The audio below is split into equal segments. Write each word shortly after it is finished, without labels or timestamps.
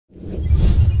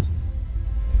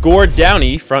Gord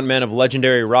Downie, frontman of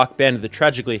legendary rock band The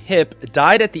Tragically Hip,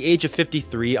 died at the age of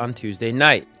 53 on Tuesday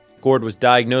night. Gord was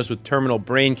diagnosed with terminal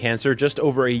brain cancer just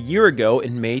over a year ago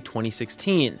in May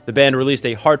 2016. The band released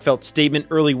a heartfelt statement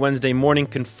early Wednesday morning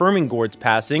confirming Gord's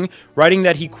passing, writing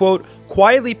that he, quote,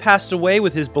 quietly passed away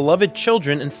with his beloved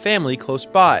children and family close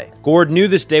by. Gord knew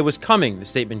this day was coming, the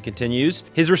statement continues.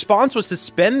 His response was to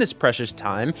spend this precious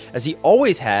time, as he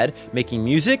always had, making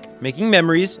music, making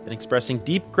memories, and expressing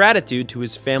deep gratitude to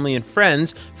his family and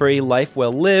friends for a life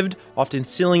well lived, often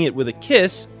sealing it with a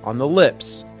kiss on the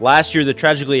lips. Last year, the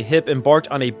Tragically Hip embarked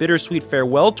on a bittersweet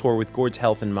farewell tour with Gord's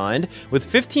health in mind, with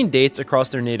 15 dates across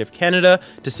their native Canada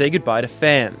to say goodbye to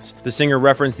fans. The singer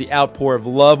referenced the outpour of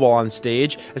love while on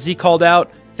stage, as he called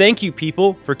out, "Thank you,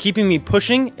 people, for keeping me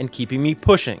pushing and keeping me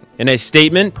pushing." In a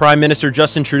statement, Prime Minister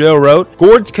Justin Trudeau wrote,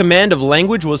 "Gord's command of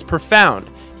language was profound.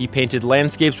 He painted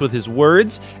landscapes with his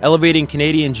words, elevating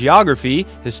Canadian geography,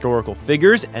 historical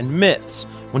figures, and myths.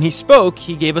 When he spoke,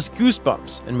 he gave us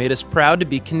goosebumps and made us proud to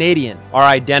be Canadian. Our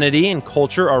identity and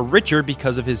culture are richer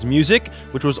because of his music,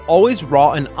 which was always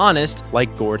raw and honest,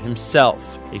 like Gord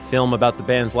himself." A film about the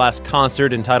band's last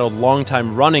concert entitled Long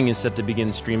Time Running is set to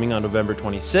begin streaming on November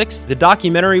 26th. The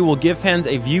documentary will give fans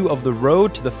a view of the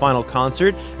road to the final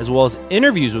concert, as well as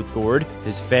interviews with Gord,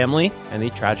 his family, and the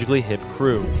Tragically Hip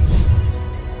crew.